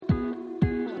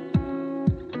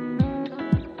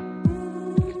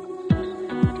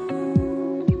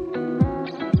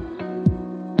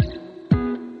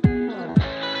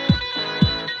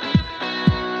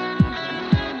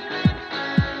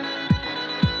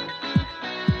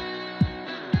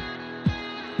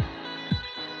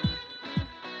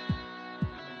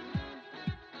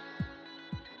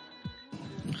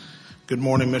Good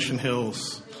morning, Mission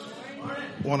Hills. I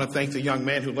want to thank the young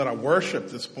man who led our worship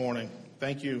this morning.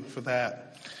 Thank you for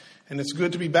that. And it's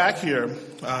good to be back here.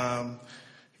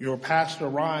 Your pastor,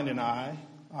 Ryan, and I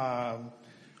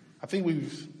think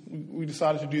we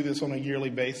decided to do this on a yearly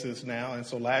basis now. And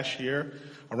so last year,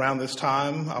 around this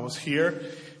time, I was here.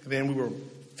 And then we were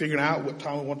figuring out what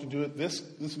time we want to do it this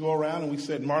go around. And we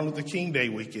said Martin Luther King Day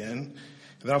weekend. And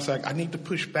then I was like, I need to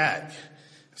push back.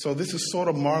 So this is sort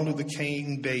of Martin Luther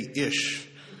King Day-ish,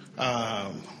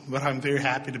 but I'm very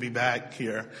happy to be back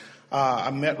here.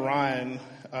 I met Ryan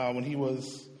when he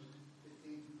was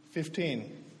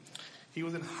 15. He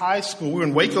was in high school. We were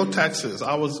in Waco, Texas.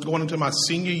 I was going into my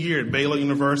senior year at Baylor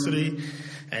University,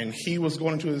 and he was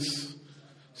going into his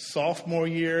sophomore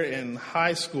year in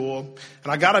high school.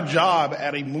 And I got a job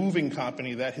at a moving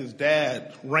company that his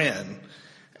dad ran,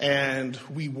 and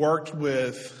we worked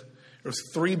with... There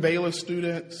was 3 Baylor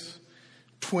students,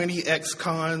 20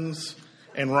 ex-cons,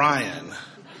 and Ryan.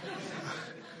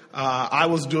 I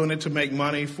was doing it to make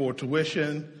money for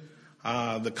tuition.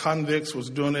 The convicts was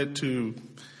doing it to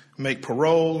make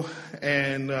parole.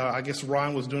 And I guess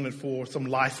Ryan was doing it for some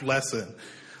life lesson.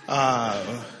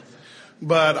 But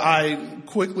I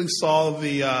quickly saw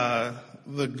the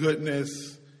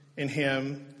goodness in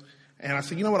him. And I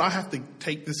said, you know what, I have to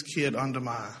take this kid under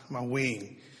my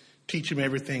wing. Teach him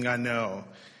everything I know.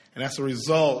 And as a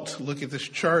result, look at this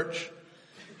church.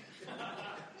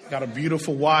 Got a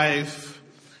beautiful wife.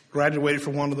 Graduated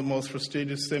from one of the most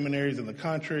prestigious seminaries in the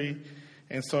country.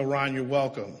 And so, Ryan, you're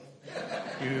welcome.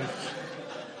 You've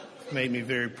made me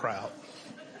very proud.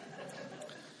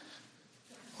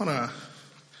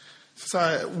 Since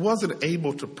I wasn't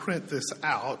able to print this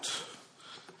out,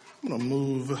 I'm going to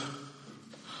move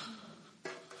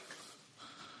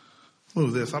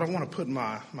this. I don't want to put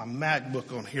my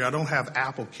MacBook on here. I don't have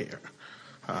Apple Care.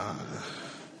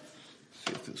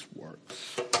 See if this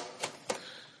works.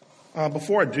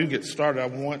 Before I do get started, I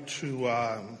want to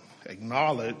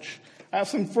acknowledge I have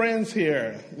some friends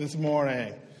here this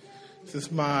morning. This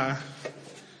is my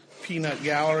peanut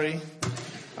gallery.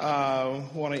 I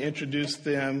want to introduce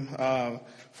them.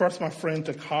 First, my friend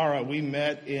Takara. We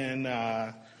met in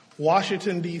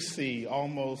Washington, D.C.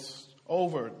 almost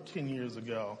over 10 years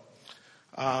ago.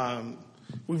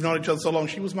 We've known each other so long.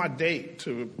 She was my date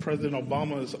to President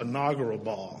Obama's inaugural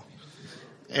ball.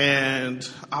 And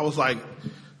I was like,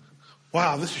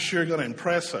 wow, this is sure going to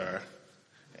impress her.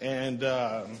 And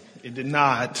it did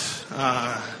not.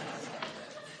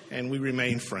 And we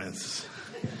remained friends.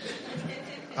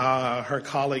 Her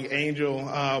colleague Angel,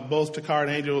 both Takara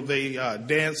and Angel, they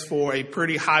danced for a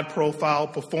pretty high-profile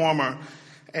performer.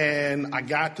 And I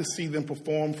got to see them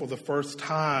perform for the first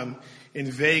time in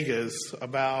Vegas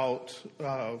about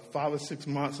 5 or 6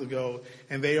 months ago,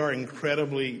 and they are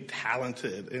incredibly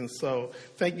talented. And so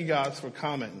thank you guys for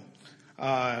coming.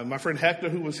 My friend Hector,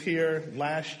 who was here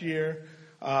last year,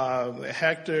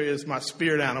 Hector is my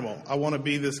spirit animal. I want to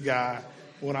be this guy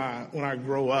when I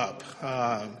grow up.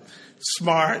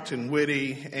 Smart and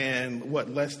witty and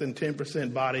less than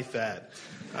 10% body fat.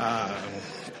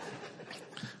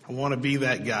 I want to be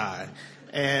that guy.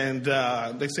 And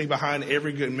they say behind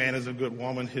every good man is a good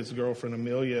woman. His girlfriend,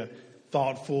 Amelia,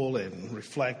 thoughtful and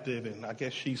reflective. And I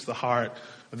guess she's the heart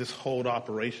of this whole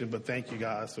operation. But thank you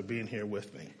guys for being here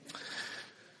with me.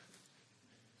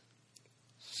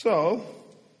 So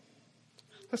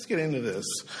let's get into this.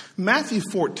 Matthew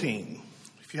 14.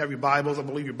 If you have your Bibles, I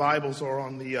believe your Bibles are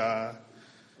on the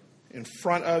in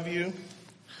front of you. I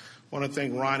want to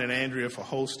thank Ryan and Andrea for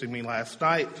hosting me last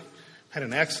night. Had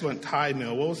an excellent Thai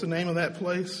meal. What was the name of that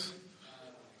place?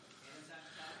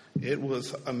 It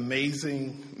was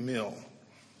amazing meal.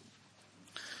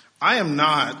 I am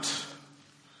not,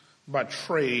 by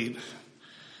trade,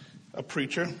 a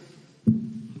preacher.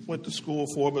 Went to school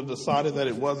for it, but decided that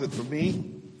it wasn't for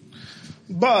me.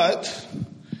 But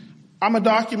I'm a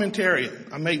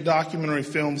documentarian. I make documentary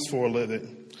films for a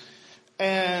living.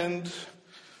 And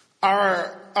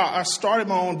I started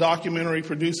my own documentary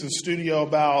producing studio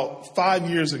about 5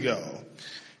 years ago.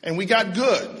 And we got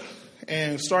good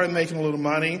and started making a little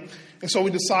money. And so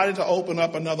we decided to open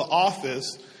up another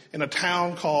office in a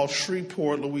town called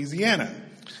Shreveport, Louisiana.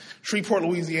 Shreveport,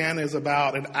 Louisiana is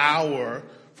about an hour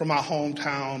from my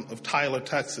hometown of Tyler,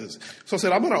 Texas. So I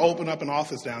said, I'm going to open up an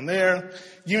office down there,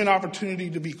 give me an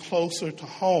opportunity to be closer to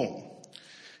home.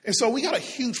 And so we got a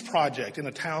huge project in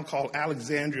a town called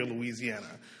Alexandria,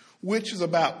 Louisiana, which is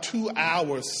about 2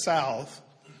 hours south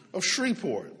of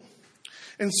Shreveport.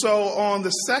 And so on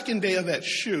the second day of that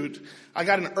shoot, I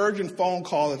got an urgent phone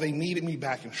call that they needed me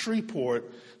back in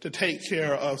Shreveport to take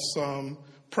care of some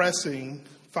pressing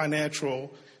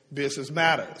financial business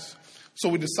matters. So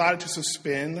we decided to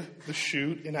suspend the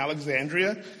shoot in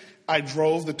Alexandria. I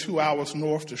drove the 2 hours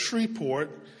north to Shreveport,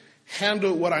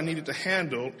 handled what I needed to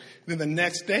handle. Then the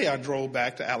next day I drove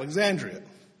back to Alexandria.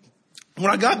 When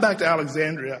I got back to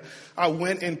Alexandria, I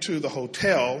went into the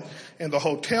hotel, and the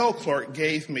hotel clerk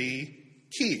gave me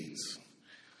keys.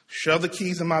 Shoved the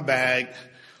keys in my bag,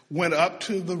 went up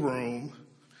to the room,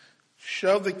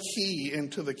 shoved the key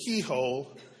into the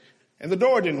keyhole, and the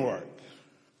door didn't work.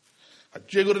 I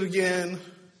jiggled it again,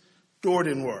 door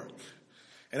didn't work.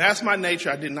 And that's my nature.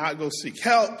 I did not go seek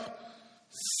help,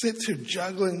 sit there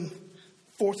juggling,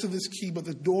 forcing this key, but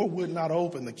the door would not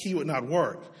open, the key would not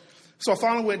work. So I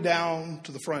finally went down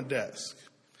to the front desk.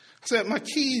 I said, my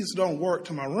keys don't work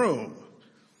to my room.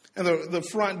 And the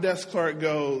front desk clerk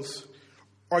goes,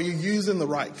 are you using the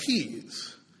right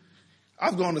keys?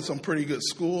 I've gone to some pretty good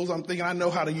schools. I'm thinking I know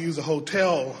how to use a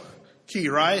hotel key,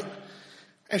 right?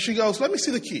 And she goes, let me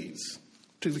see the keys.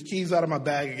 Took the keys out of my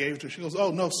bag and gave it to her. She goes,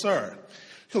 oh, no, sir.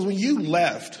 Because when you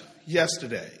left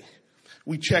yesterday,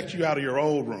 we checked you out of your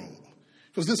old room.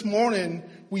 Because this morning,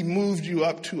 we moved you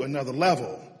up to another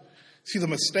level. See, the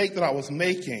mistake that I was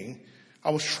making,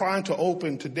 I was trying to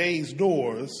open today's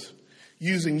doors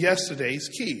using yesterday's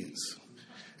keys.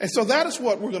 And so that is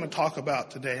what we're going to talk about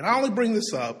today. And I only bring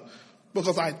this up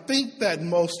because I think that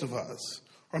most of us,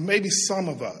 or maybe some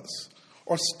of us,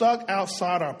 are stuck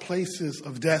outside our places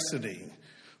of destiny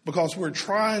because we're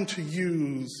trying to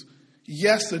use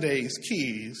yesterday's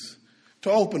keys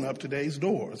to open up today's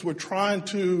doors. We're trying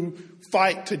to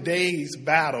fight today's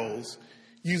battles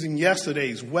using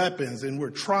yesterday's weapons, and we're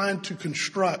trying to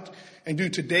construct and do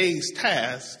today's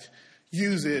task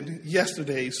using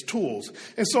yesterday's tools.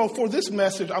 And so for this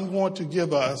message, I'm going to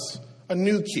give us a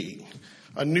new key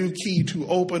to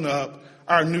open up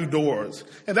our new doors.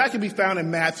 And that can be found in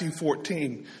Matthew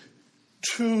 14.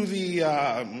 To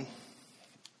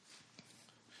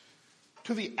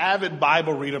the avid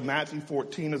Bible reader, Matthew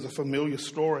 14 is a familiar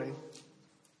story.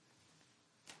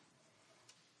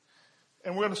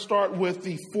 And we're going to start with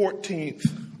the 14th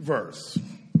verse.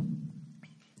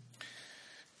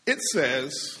 It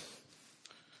says,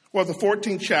 well, the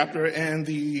 14th chapter and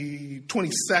the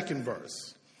 22nd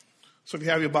verse. So if you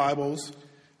have your Bibles,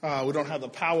 we don't have the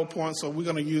PowerPoint, so we're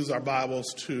going to use our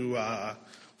Bibles to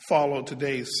follow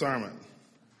today's sermon.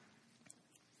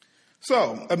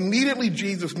 So immediately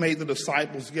Jesus made the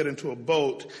disciples get into a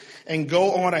boat and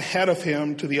go on ahead of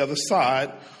him to the other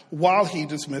side while he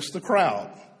dismissed the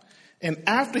crowd. And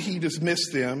after he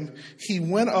dismissed them, he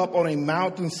went up on a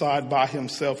mountainside by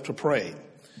himself to pray.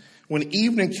 When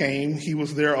evening came, he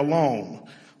was there alone,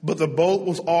 but the boat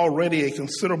was already a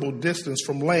considerable distance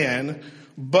from land,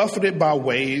 buffeted by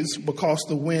waves because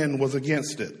the wind was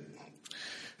against it.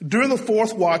 During the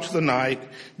fourth watch of the night,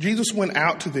 Jesus went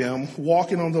out to them,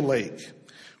 walking on the lake.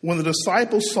 When the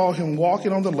disciples saw him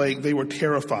walking on the lake, they were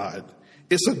terrified.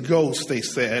 "It's a ghost," they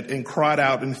said, and cried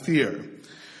out in fear.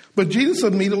 But Jesus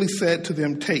immediately said to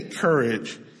them, "Take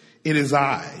courage. It is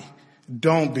I.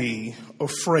 Don't be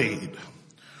afraid."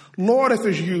 "Lord, if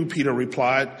it's you," Peter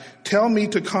replied, "tell me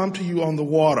to come to you on the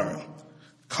water."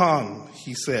 "Come,"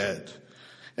 he said.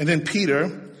 And then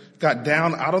Peter got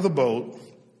down out of the boat,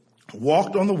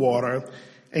 walked on the water,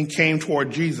 and came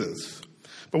toward Jesus.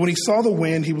 But when he saw the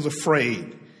wind, he was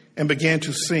afraid and began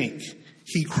to sink.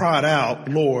 He cried out,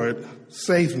 "Lord,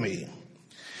 save me."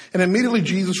 And immediately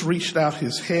Jesus reached out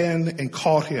his hand and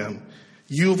caught him.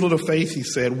 "You of little faith," he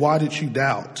said, "why did you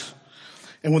doubt?"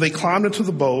 And when they climbed into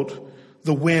the boat,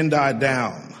 the wind died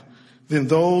down. Then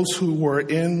those who were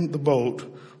in the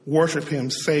boat worshiped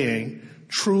him, saying,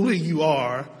 "Truly you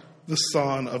are the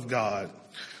Son of God."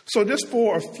 So just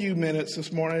for a few minutes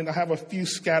this morning, I have a few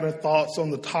scattered thoughts on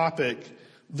the topic,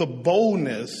 the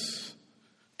boldness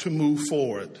to move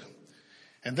forward.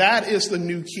 And that is the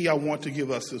new key I want to give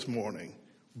us this morning,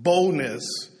 boldness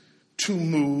to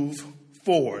move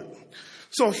forward.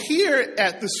 So here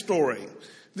at this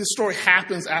story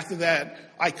happens after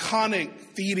that iconic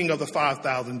feeding of the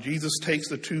 5,000. Jesus takes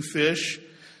the 2 fish,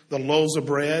 the loaves of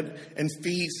bread, and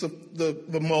feeds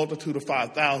the multitude of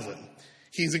 5,000.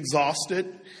 He's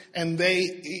exhausted, and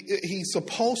he's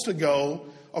supposed to go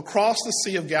across the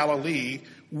Sea of Galilee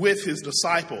with his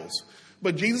disciples.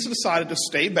 But Jesus decided to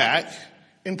stay back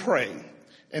and pray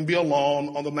and be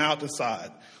alone on the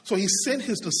mountainside. So he sent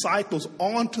his disciples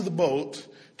onto the boat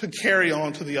to carry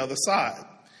on to the other side.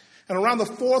 And around the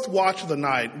fourth watch of the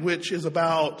night, which is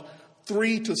about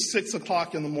 3 to 6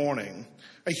 o'clock in the morning,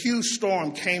 a huge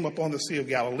storm came upon the Sea of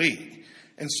Galilee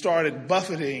and started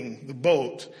buffeting the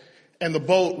boat, and the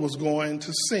boat was going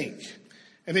to sink.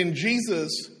 And then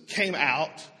Jesus came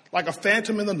out like a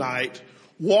phantom in the night,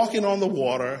 walking on the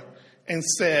water, and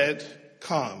said,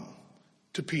 come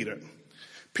to Peter.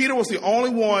 Peter was the only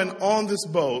one on this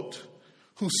boat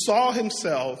who saw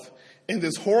himself in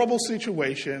this horrible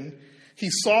situation. He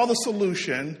saw the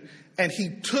solution, and he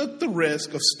took the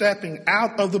risk of stepping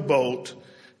out of the boat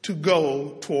to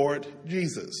go toward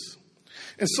Jesus.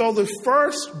 And so the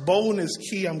first boldness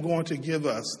key I'm going to give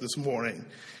us this morning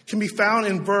can be found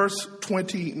in verse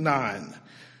 29,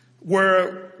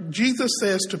 where Jesus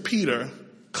says to Peter,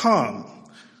 come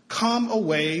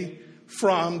away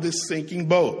from this sinking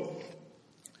boat.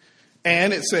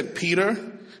 And it said Peter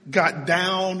got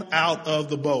down out of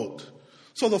the boat.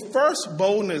 So the first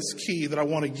boldness key that I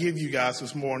want to give you guys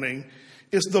this morning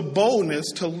is the boldness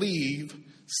to leave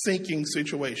sinking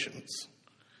situations.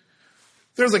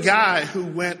 There's a guy who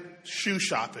went shoe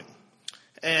shopping,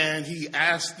 and he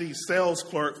asked the sales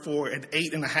clerk for an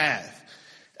 8.5.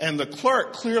 And the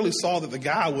clerk clearly saw that the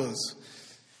guy was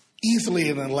easily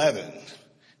an 11,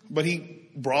 but he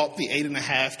brought the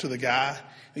 8.5 to the guy.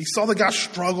 He saw the guy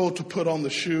struggle to put on the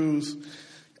shoes,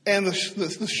 and the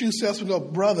shoe salesman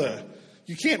goes, brother,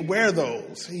 you can't wear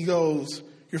those. He goes,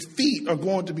 your feet are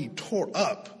going to be tore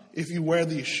up if you wear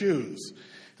these shoes.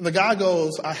 And the guy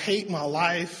goes, I hate my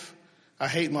life, I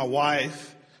hate my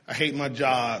wife, I hate my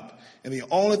job, and the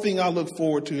only thing I look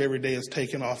forward to every day is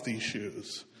taking off these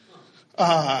shoes.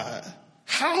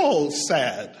 How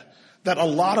sad that a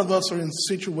lot of us are in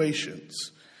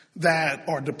situations that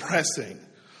are depressing.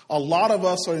 A lot of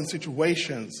us are in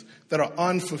situations that are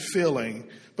unfulfilling,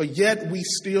 but yet we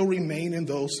still remain in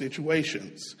those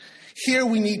situations. Here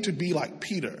we need to be like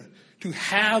Peter, to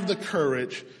have the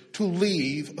courage to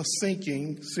leave a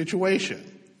sinking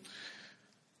situation.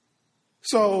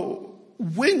 So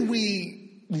when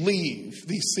we leave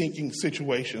these sinking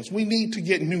situations, we need to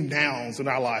get new nouns in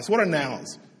our lives. What are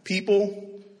nouns?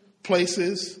 People,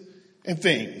 places, and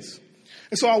things.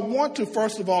 And so I want to,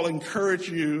 first of all, encourage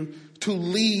you to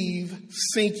leave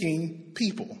sinking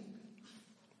people.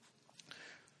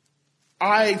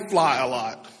 I fly a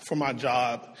lot for my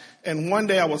job, and one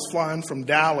day I was flying from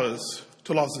Dallas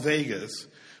to Las Vegas,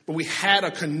 but we had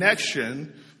a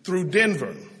connection through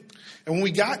Denver. And when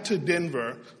we got to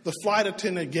Denver, the flight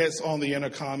attendant gets on the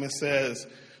intercom and says,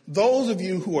 those of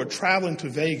you who are traveling to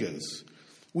Vegas,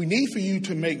 we need for you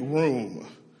to make room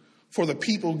for the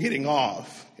people getting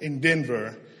off in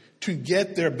Denver to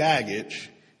get their baggage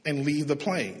and leave the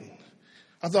plane.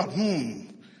 I thought,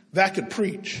 that could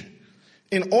preach.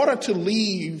 In order to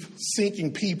leave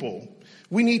sinking people,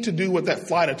 we need to do what that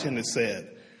flight attendant said.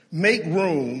 Make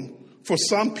room for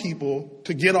some people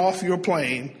to get off your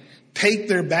plane, take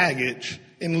their baggage,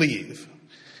 and leave.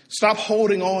 Stop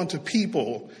holding on to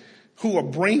people who are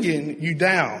bringing you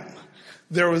down.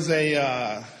 There was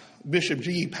a Bishop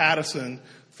G. Patterson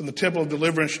from the Temple of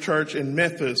Deliverance Church in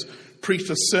Memphis preached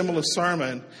a similar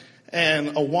sermon,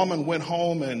 and a woman went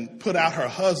home and put out her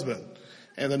husband.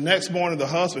 And the next morning, the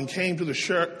husband came to the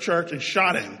church and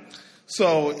shot him.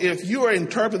 So if you are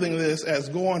interpreting this as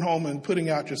going home and putting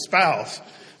out your spouse,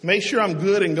 make sure I'm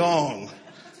good and gone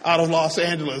out of Los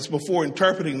Angeles before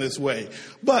interpreting this way.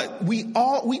 But we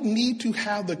need to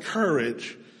have the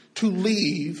courage to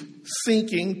leave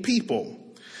sinking people.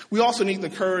 We also need the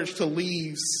courage to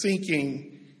leave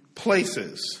sinking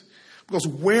places, because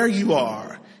where you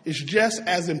are is just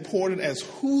as important as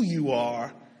who you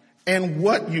are and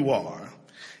what you are.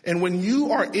 And when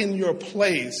you are in your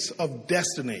place of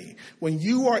destiny, when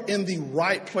you are in the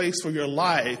right place for your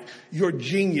life, your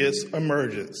genius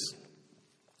emerges.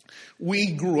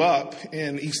 We grew up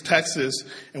in East Texas,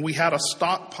 and we had a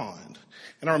stock pond.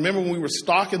 And I remember when we were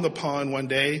stocking the pond one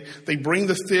day, they bring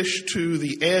the fish to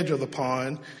the edge of the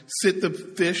pond, sit the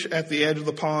fish at the edge of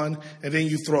the pond, and then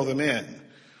you throw them in.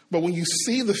 But when you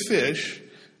see the fish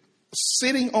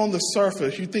sitting on the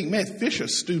surface, you think, man, fish are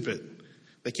stupid.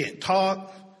 They can't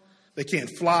talk. They can't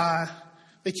fly.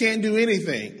 They can't do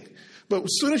anything. But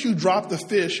as soon as you drop the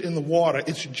fish in the water,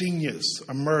 its genius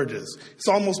emerges. It's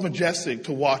almost majestic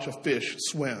to watch a fish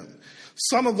swim.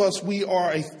 Some of us, we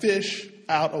are a fish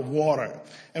out of water,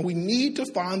 and we need to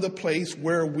find the place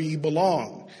where we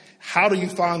belong. How do you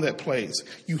find that place?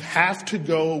 You have to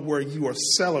go where you are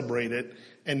celebrated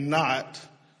and not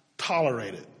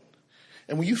tolerated.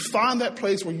 And when you find that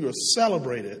place where you are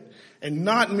celebrated and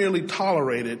not merely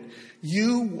tolerated,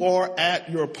 you are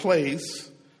at your place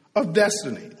of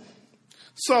destiny.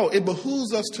 So it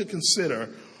behooves us to consider,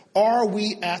 are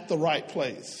we at the right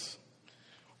place?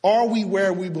 Are we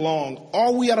where we belong?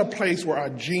 Are we at a place where our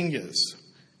genius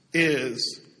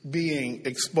is being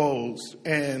exposed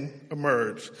and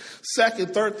emerged?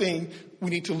 Third thing, we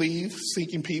need to leave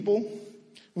seeking people.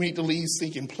 We need to leave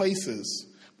seeking places,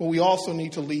 but we also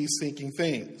need to leave seeking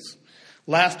things.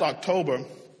 Last October,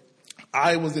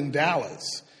 I was in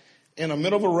Dallas in the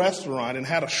middle of a restaurant and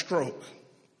had a stroke.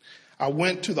 I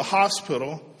went to the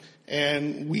hospital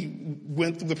and we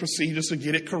went through the procedures to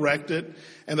get it corrected.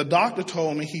 And the doctor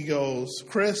told me, he goes,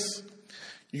 Chris,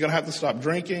 you're going to have to stop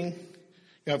drinking.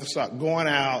 You have to stop going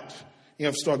out. You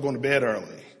have to start going to bed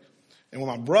early. And when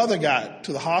my brother got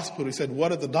to the hospital, he said, what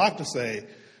did the doctor say? He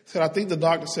said, I think the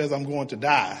doctor says I'm going to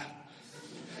die.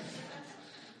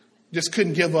 Just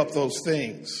couldn't give up those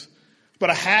things. But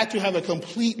I had to have a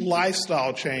complete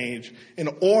lifestyle change in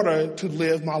order to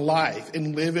live my life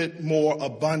and live it more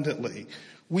abundantly.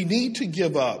 We need to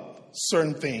give up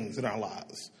certain things in our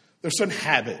lives. There's certain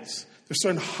habits, there's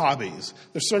certain hobbies,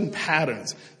 there's certain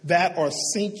patterns that are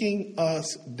sinking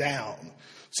us down.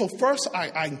 So first,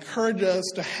 I encourage us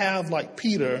to have, like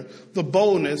Peter, the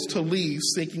boldness to leave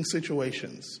sinking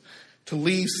situations, to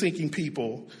leave sinking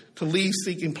people, to leave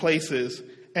sinking places,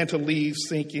 and to leave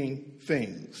sinking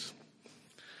things.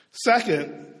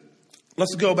 Second,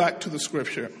 let's go back to the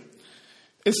scripture.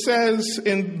 It says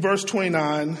in verse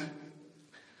 29,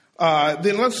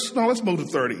 let's move to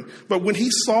 30. But when he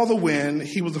saw the wind,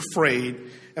 he was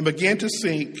afraid and began to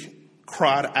sink,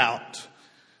 cried out.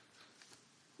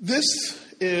 This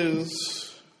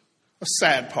is a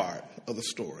sad part of the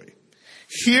story.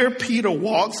 Here Peter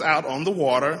walks out on the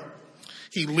water.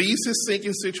 He leaves his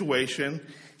sinking situation.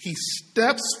 He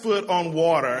steps foot on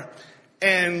water,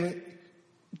 and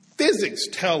physics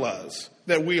tell us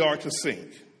that we are to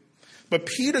sink. But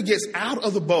Peter gets out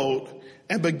of the boat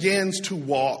and begins to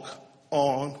walk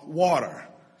on water.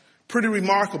 Pretty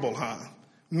remarkable, huh?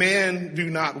 Men do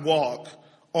not walk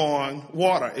on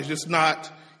water. It's just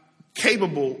not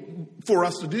capable for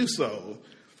us to do so.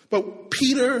 But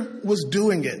Peter was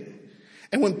doing it.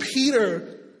 And when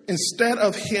Peter, instead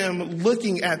of him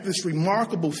looking at this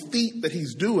remarkable feat that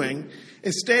he's doing,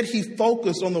 instead he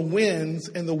focused on the winds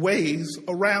and the waves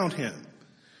around him.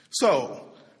 So,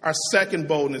 our second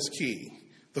boldness key.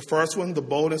 The first one, the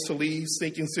boldness to leave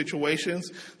sinking situations.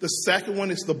 The second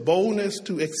one is the boldness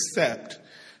to accept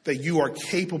that you are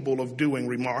capable of doing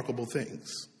remarkable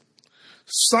things.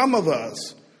 Some of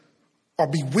us are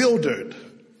bewildered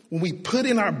when we put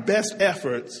in our best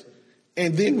efforts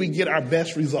and then we get our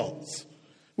best results.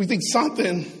 We think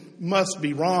something must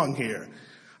be wrong here.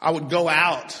 I would go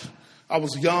out. I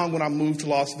was young when I moved to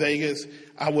Las Vegas.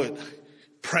 I would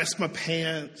press my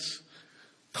pants,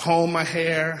 comb my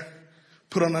hair,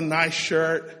 put on a nice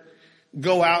shirt,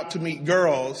 go out to meet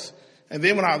girls. And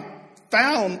then when I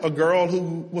found a girl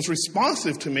who was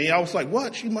responsive to me, I was like,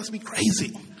 what? She must be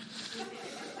crazy.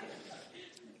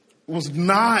 Was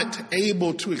not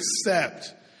able to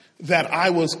accept that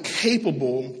I was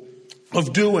capable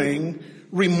of doing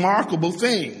remarkable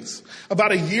things.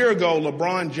 About a year ago,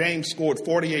 LeBron James scored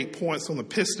 48 points on the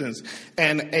Pistons,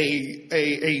 and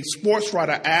a sports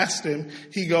writer asked him,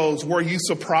 he goes, were you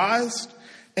surprised?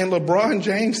 And LeBron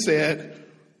James said,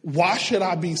 why should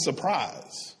I be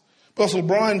surprised? Because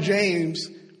LeBron James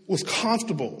was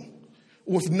comfortable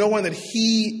with knowing that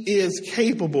he is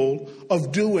capable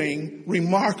of doing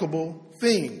remarkable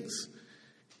things.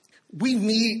 We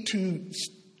need to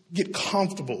get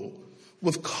comfortable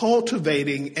with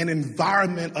cultivating an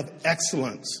environment of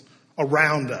excellence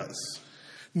around us.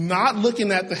 Not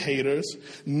looking at the haters,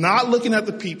 not looking at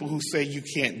the people who say you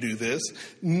can't do this,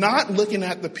 not looking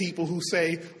at the people who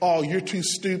say, oh, you're too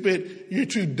stupid, you're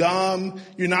too dumb,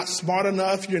 you're not smart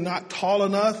enough, you're not tall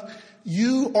enough.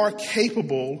 You are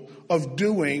capable of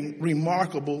doing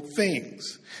remarkable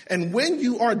things. And when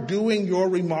you are doing your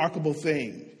remarkable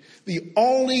thing, the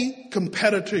only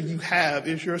competitor you have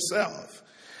is yourself.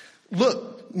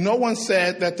 Look, no one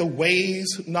said that the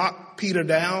waves knocked Peter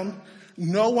down.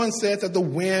 No one said that the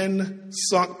wind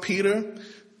sunk Peter.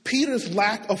 Peter's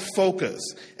lack of focus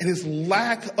and his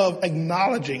lack of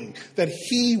acknowledging that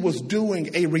he was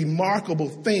doing a remarkable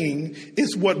thing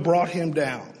is what brought him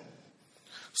down.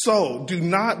 So do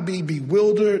not be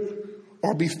bewildered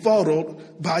or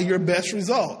befuddled by your best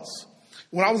results.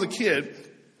 When I was a kid,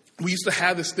 we used to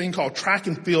have this thing called track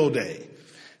and field day.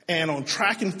 And on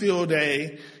track and field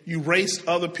day, you raced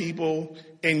other people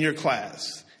in your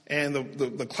class. And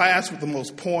the class with the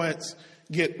most points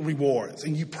get rewards.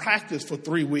 And you practice for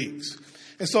 3 weeks.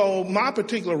 And so my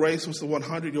particular race was the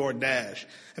 100-yard dash.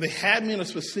 And they had me in a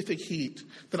specific heat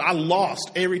that I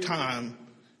lost every time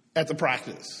at the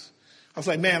practice. I was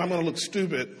like, man, I'm going to look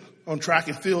stupid on track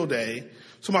and field day.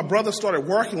 So my brother started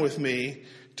working with me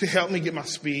to help me get my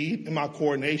speed and my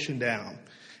coordination down.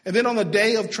 And then on the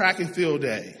day of track and field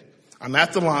day, I'm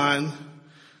at the line,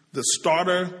 the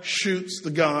starter shoots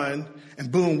the gun,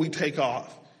 and boom, we take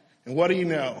off. And what do you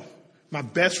know? My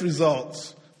best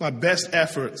results, my best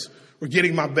efforts were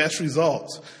getting my best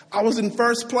results. I was in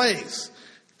first place.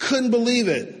 Couldn't believe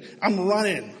it. I'm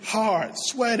running hard,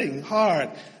 sweating hard.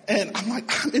 And I'm like,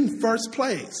 I'm in first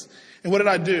place. And what did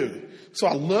I do? So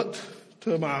I looked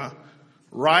to my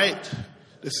right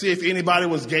to see if anybody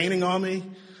was gaining on me.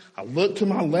 I looked to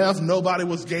my left. Nobody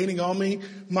was gaining on me.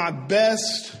 My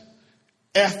best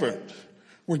effort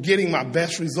were getting my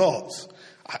best results.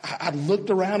 I looked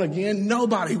around again.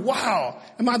 Nobody. Wow.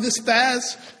 Am I this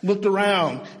fast? Looked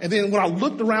around. And then when I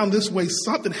looked around this way,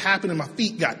 something happened and my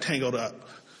feet got tangled up.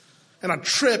 And I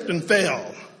tripped and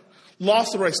fell.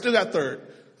 Lost the race. Still got third.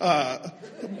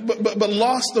 But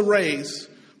lost the race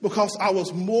because I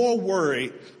was more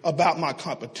worried about my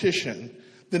competition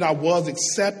than I was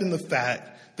accepting the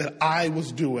fact that I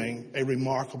was doing a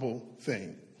remarkable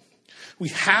thing. We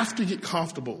have to get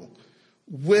comfortable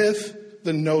with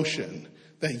the notion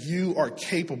that you are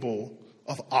capable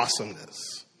of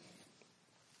awesomeness.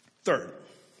 Third,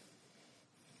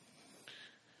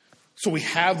 so we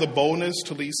have the boldness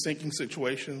to leave sinking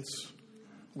situations.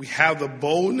 We have the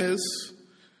boldness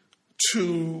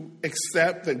to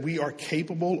accept that we are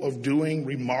capable of doing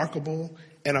remarkable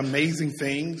and amazing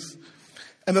things.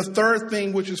 And the third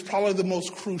thing, which is probably the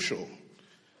most crucial,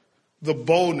 the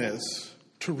boldness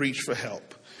to reach for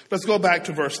help. Let's go back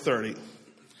to verse 30.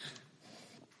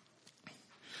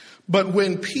 But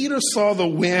when Peter saw the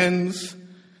winds,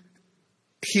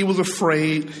 he was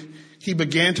afraid. He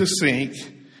began to sink,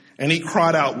 and he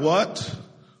cried out, "What?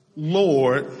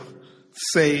 Lord,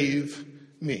 save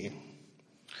me."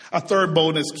 A third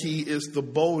boldness key is the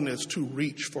boldness to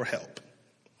reach for help.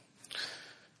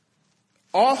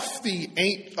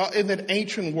 In that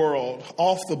ancient world,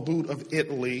 off the boot of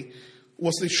Italy,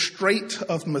 was the Strait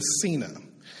of Messina.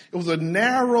 It was a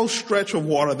narrow stretch of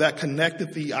water that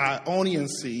connected the Ionian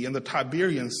Sea and the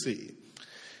Tiberian Sea.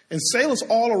 And sailors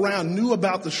all around knew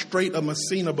about the Strait of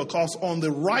Messina because on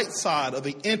the right side of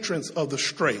the entrance of the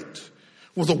strait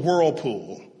was a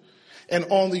whirlpool. And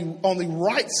on the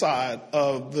right side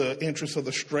of the entrance of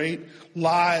the strait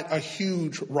lied a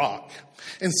huge rock.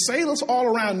 And sailors all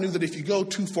around knew that if you go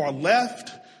too far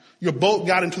left, your boat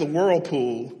got into the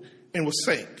whirlpool and would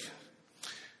sink.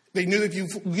 They knew that if you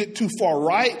get too far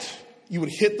right, you would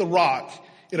hit the rock,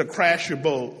 it would crash your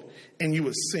boat, and you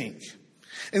would sink.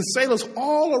 And sailors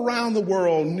all around the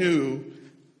world knew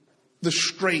the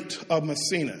Strait of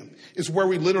Messina. It's where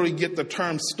we literally get the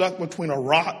term stuck between a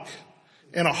rock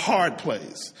and a hard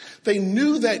place. They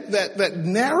knew that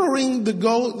narrowing the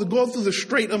go through the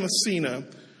Strait of Messina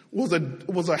was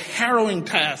a harrowing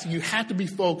task. You had to be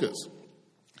focused.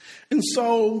 And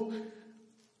so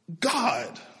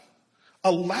God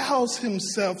allows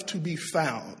himself to be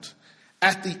found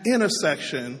at the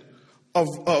intersection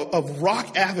of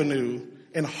Rock Avenue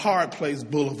and Hard Place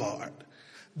Boulevard.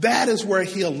 That is where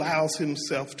he allows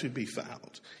himself to be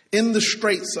found. In the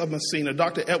Straits of Messina,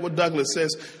 Dr. Edward Douglas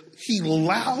says he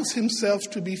allows himself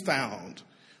to be found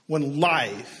when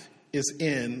life is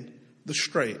in the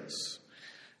straits.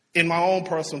 In my own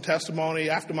personal testimony,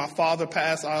 after my father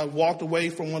passed, I walked away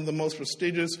from one of the most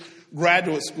prestigious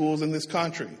graduate schools in this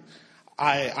country.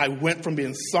 I went from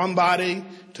being somebody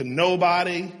to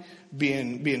nobody,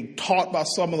 being taught by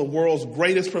some of the world's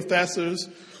greatest professors,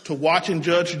 to watching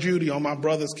Judge Judy on my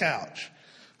brother's couch.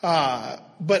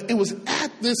 But it was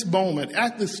at this moment,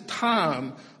 at this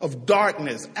time of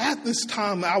darkness, at this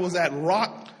time I was at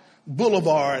Rock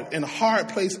Boulevard and Hard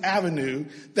Place Avenue,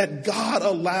 that God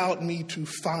allowed me to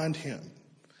find him.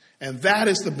 And that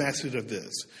is the message of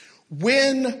this.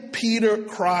 When Peter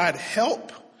cried,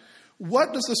 "Help,"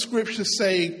 what does the scripture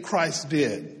say Christ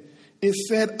did? It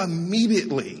said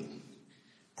immediately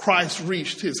Christ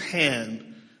reached his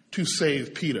hand to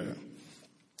save Peter.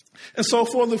 And so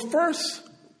for the first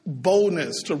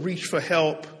boldness to reach for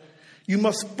help, you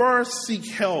must first seek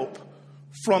help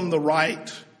from the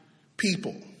right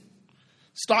people.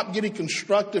 Stop getting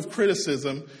constructive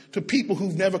criticism to people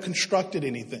who've never constructed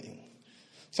anything.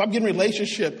 Stop getting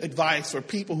relationship advice for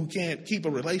people who can't keep a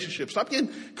relationship. Stop getting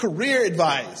career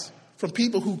advice from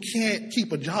people who can't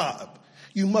keep a job.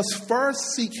 You must first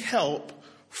seek help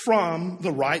from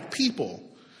the right people.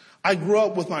 I grew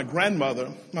up with my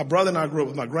grandmother. My brother and I grew up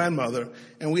with my grandmother,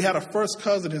 and we had a first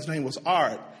cousin, his name was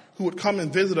Art, who would come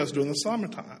and visit us during the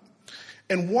summertime.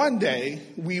 And one day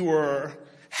we were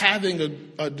having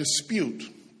a dispute,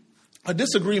 a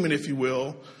disagreement, if you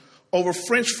will, over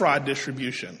French fry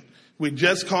distribution. We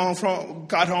just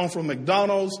got home from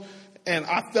McDonald's, and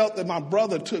I felt that my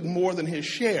brother took more than his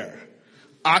share.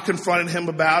 I confronted him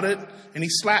about it, and he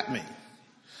slapped me.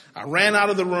 I ran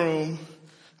out of the room.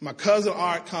 My cousin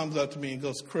Art comes up to me and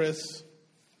goes, "Chris,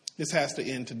 this has to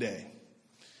end today."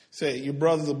 Say, "Your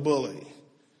brother's a bully,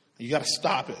 You got to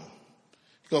stop him.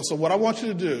 He goes, so what I want you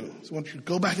to do is I want you to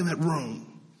go back in that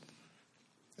room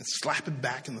and slap him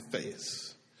back in the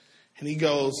face. And he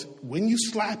goes, when you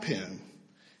slap him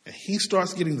and he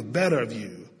starts getting the better of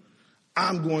you,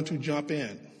 I'm going to jump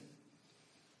in.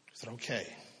 I said, okay.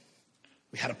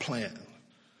 We had a plan.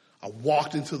 I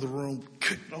walked into the room,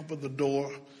 kicked open the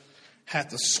door, had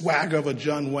the swagger of a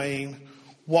John Wayne,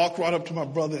 walked right up to my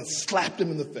brother and slapped him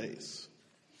in the face.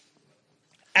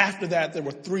 After that, there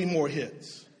were 3 more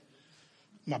hits.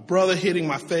 My brother hitting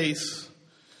my face,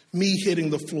 me hitting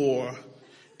the floor,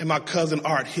 and my cousin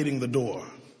Art hitting the door.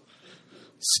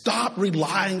 Stop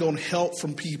relying on help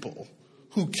from people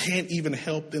who can't even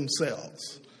help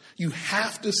themselves. You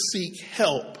have to seek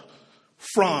help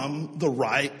from the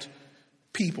right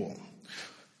people.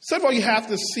 Second of all, you have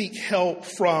to seek help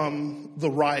from the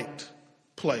right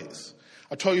place.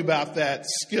 I told you about that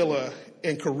Scylla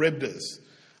and Charybdis,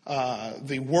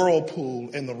 the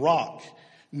whirlpool and the rock,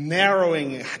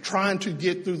 narrowing, trying to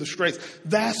get through the straits.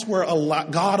 That's where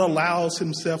God allows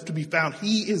himself to be found.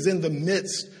 He is in the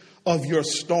midst of your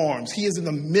storms. He is in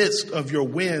the midst of your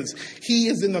winds. He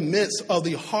is in the midst of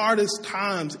the hardest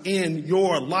times in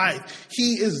your life.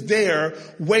 He is there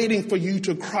waiting for you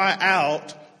to cry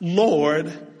out,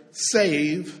 Lord,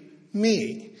 save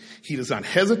me. He does not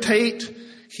hesitate.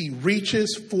 He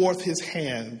reaches forth his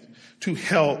hand to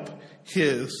help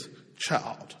his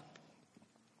child.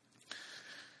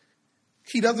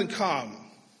 He doesn't come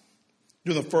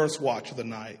during the first watch of the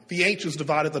night. The ancients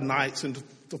divided the nights into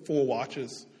the 4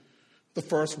 watches. The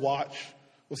first watch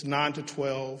was 9 to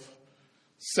 12.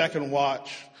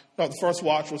 The first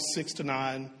watch was 6 to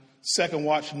 9. Second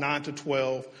watch, 9 to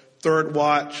 12. Third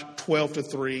watch, 12 to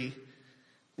 3.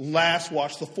 Last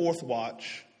watch, the 4th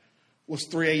watch, was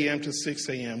 3 a.m. to 6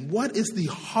 a.m. What is the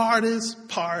hardest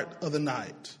part of the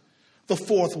night? The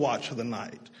 4th watch of the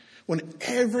night. When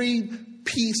every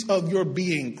piece of your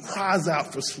being cries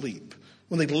out for sleep.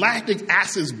 When the lactic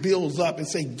acid builds up and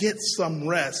say, get some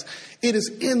rest. It is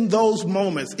in those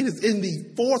moments, it is in the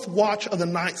 4th watch of the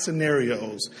night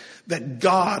scenarios that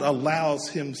God allows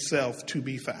himself to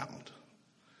be found.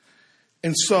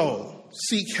 And so,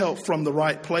 seek help from the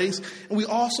right place. And we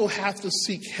also have to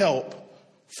seek help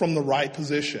from the right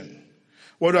position.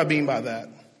 What do I mean by that?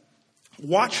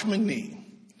 Watchman Nee,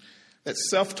 that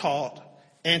self-taught,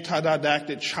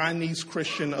 anti-didactic Chinese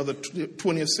Christian of the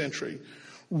 20th century,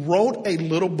 wrote a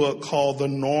little book called The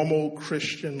Normal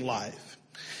Christian Life.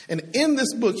 And in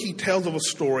this book, he tells of a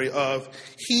story of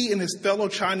he and his fellow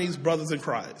Chinese brothers in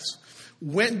Christ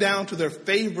went down to their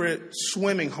favorite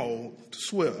swimming hole to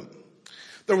swim.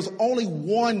 There was only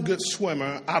one good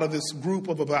swimmer out of this group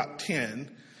of about 10,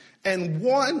 and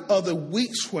one of the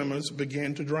weak swimmers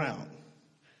began to drown.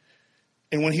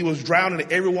 And when he was drowning,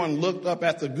 everyone looked up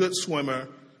at the good swimmer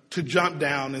to jump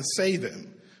down and save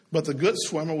him. But the good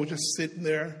swimmer was just sitting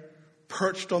there,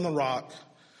 perched on the rock,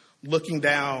 looking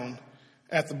down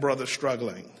at the brother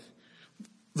struggling.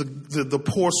 The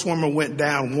poor swimmer went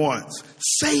down once.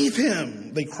 Save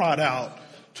him, they cried out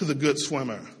to the good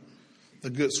swimmer. The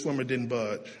good swimmer didn't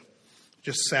budge,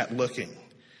 just sat looking.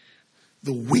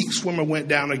 The weak swimmer went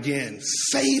down again.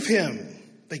 Save him,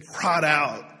 they cried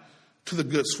out to the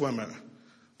good swimmer.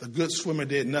 The good swimmer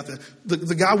did nothing.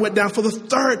 The guy went down for the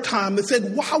 3rd time and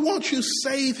said, why won't you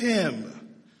save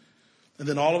him? And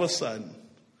then all of a sudden,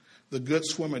 the good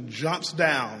swimmer jumps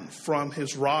down from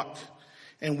his rock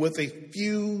and with a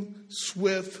few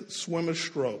swift swimmer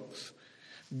strokes,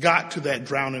 got to that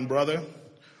drowning brother,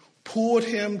 pulled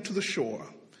him to the shore.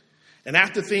 And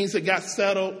after things had got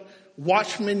settled,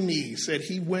 Watchman Nee said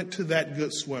he went to that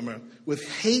good swimmer with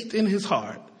hate in his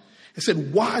heart and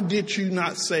said, why did you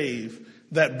not save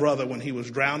that brother when he was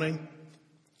drowning?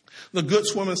 The good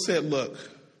swimmer said, look,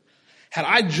 had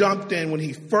I jumped in when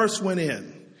he first went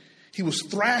in, he was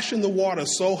thrashing the water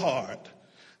so hard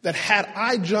that had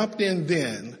I jumped in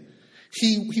then,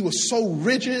 he was so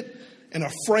rigid and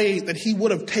afraid that he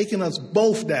would have taken us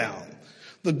both down.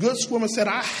 The good swimmer said,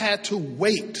 I had to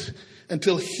wait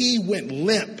until he went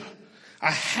limp.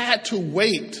 I had to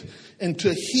wait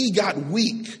until he got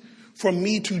weak for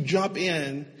me to jump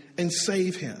in and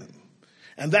save him.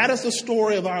 And that is the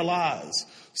story of our lives.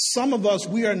 Some of us,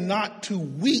 we are not too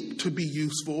weak to be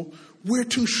useful. We're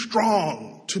too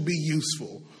strong to be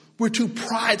useful. We're too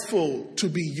prideful to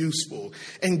be useful.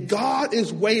 And God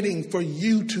is waiting for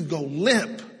you to go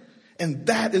limp. And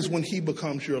that is when he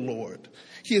becomes your Lord.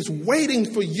 He is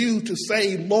waiting for you to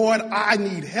say, Lord, I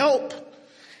need help.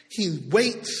 He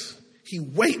waits,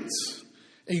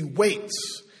 and he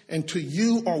waits until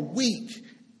you are weak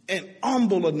and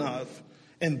humble enough.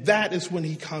 And that is when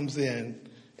he comes in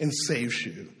and saves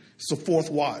you. It's the fourth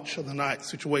watch of the night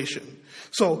situation.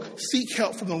 So seek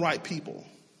help from the right people.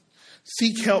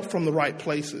 Seek help from the right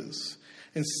places.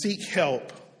 And seek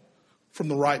help from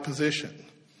the right position.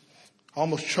 I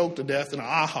almost choked to death in an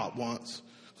IHOP once.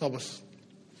 I was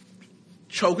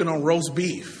choking on roast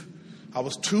beef. I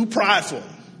was too prideful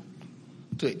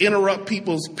to interrupt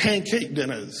people's pancake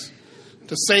dinners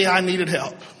to say I needed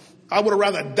help. I would have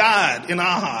rather died in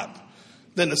IHOP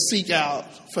than to seek out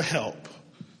for help.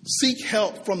 Seek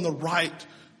help from the right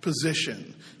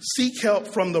position. Seek help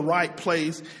from the right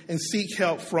place, and seek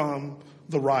help from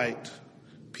the right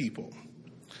people.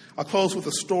 I'll close with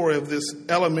a story of this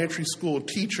elementary school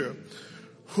teacher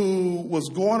who was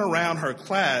going around her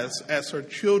class as her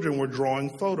children were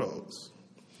drawing photos.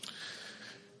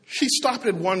 She stopped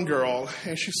at one girl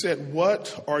and she said,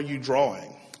 "What are you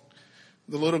drawing?"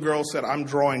 The little girl said, "I'm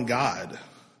drawing God."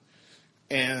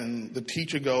 And the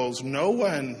teacher goes, "No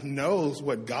one knows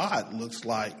what God looks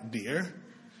like, dear."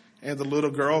 And the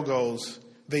little girl goes,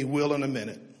 "They will in a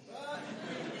minute."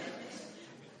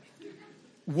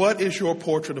 What is your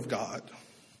portrait of God?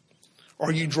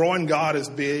 Are you drawing God as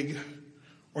big?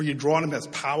 Are you drawing him as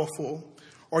powerful?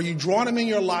 Are you drawing him in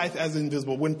your life as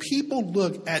invisible? When people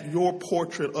look at your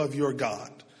portrait of your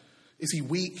God, is he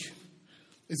weak?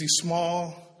 Is he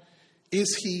small?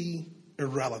 Is he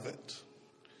irrelevant?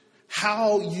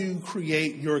 How you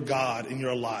create your God in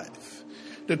your life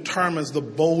determines the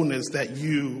boldness that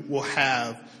you will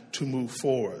have to move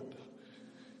forward.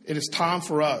 It is time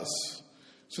for us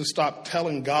to stop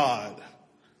telling God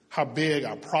how big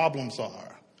our problems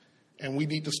are. And we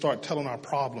need to start telling our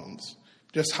problems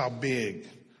just how big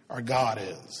our God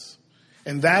is.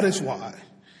 And that is why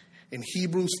in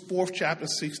Hebrews 4th chapter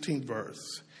 16th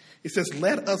verse, it says,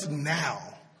 "Let us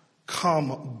now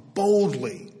come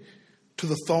boldly to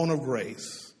the throne of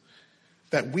grace,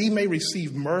 that we may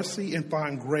receive mercy and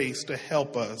find grace to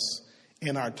help us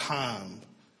in our time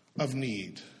of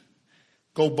need."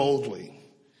 Go boldly,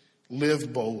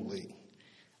 live boldly,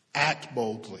 act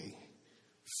boldly,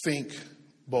 think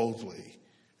boldly,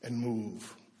 and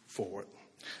move forward.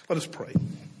 Let us pray.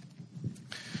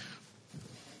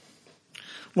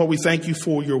 Lord, we thank you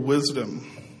for your wisdom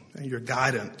and your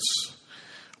guidance.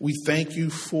 We thank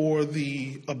you for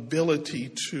the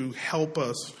ability to help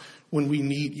us when we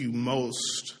need you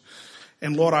most.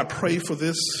 And Lord, I pray for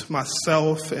this,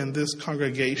 myself and this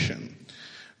congregation,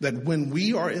 that when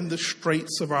we are in the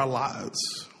straits of our lives,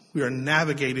 we are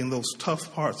navigating those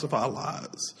tough parts of our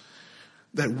lives,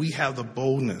 that we have the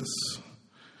boldness,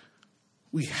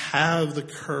 we have the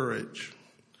courage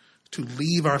to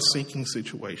leave our sinking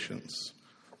situations.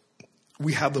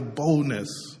 We have the boldness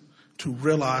to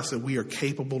realize that we are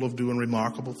capable of doing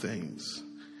remarkable things,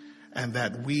 and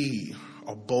that we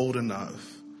are bold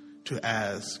enough to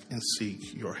ask and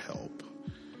seek your help.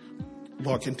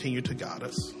 Lord, continue to guide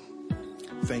us.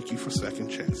 Thank you for second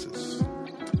chances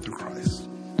through Christ.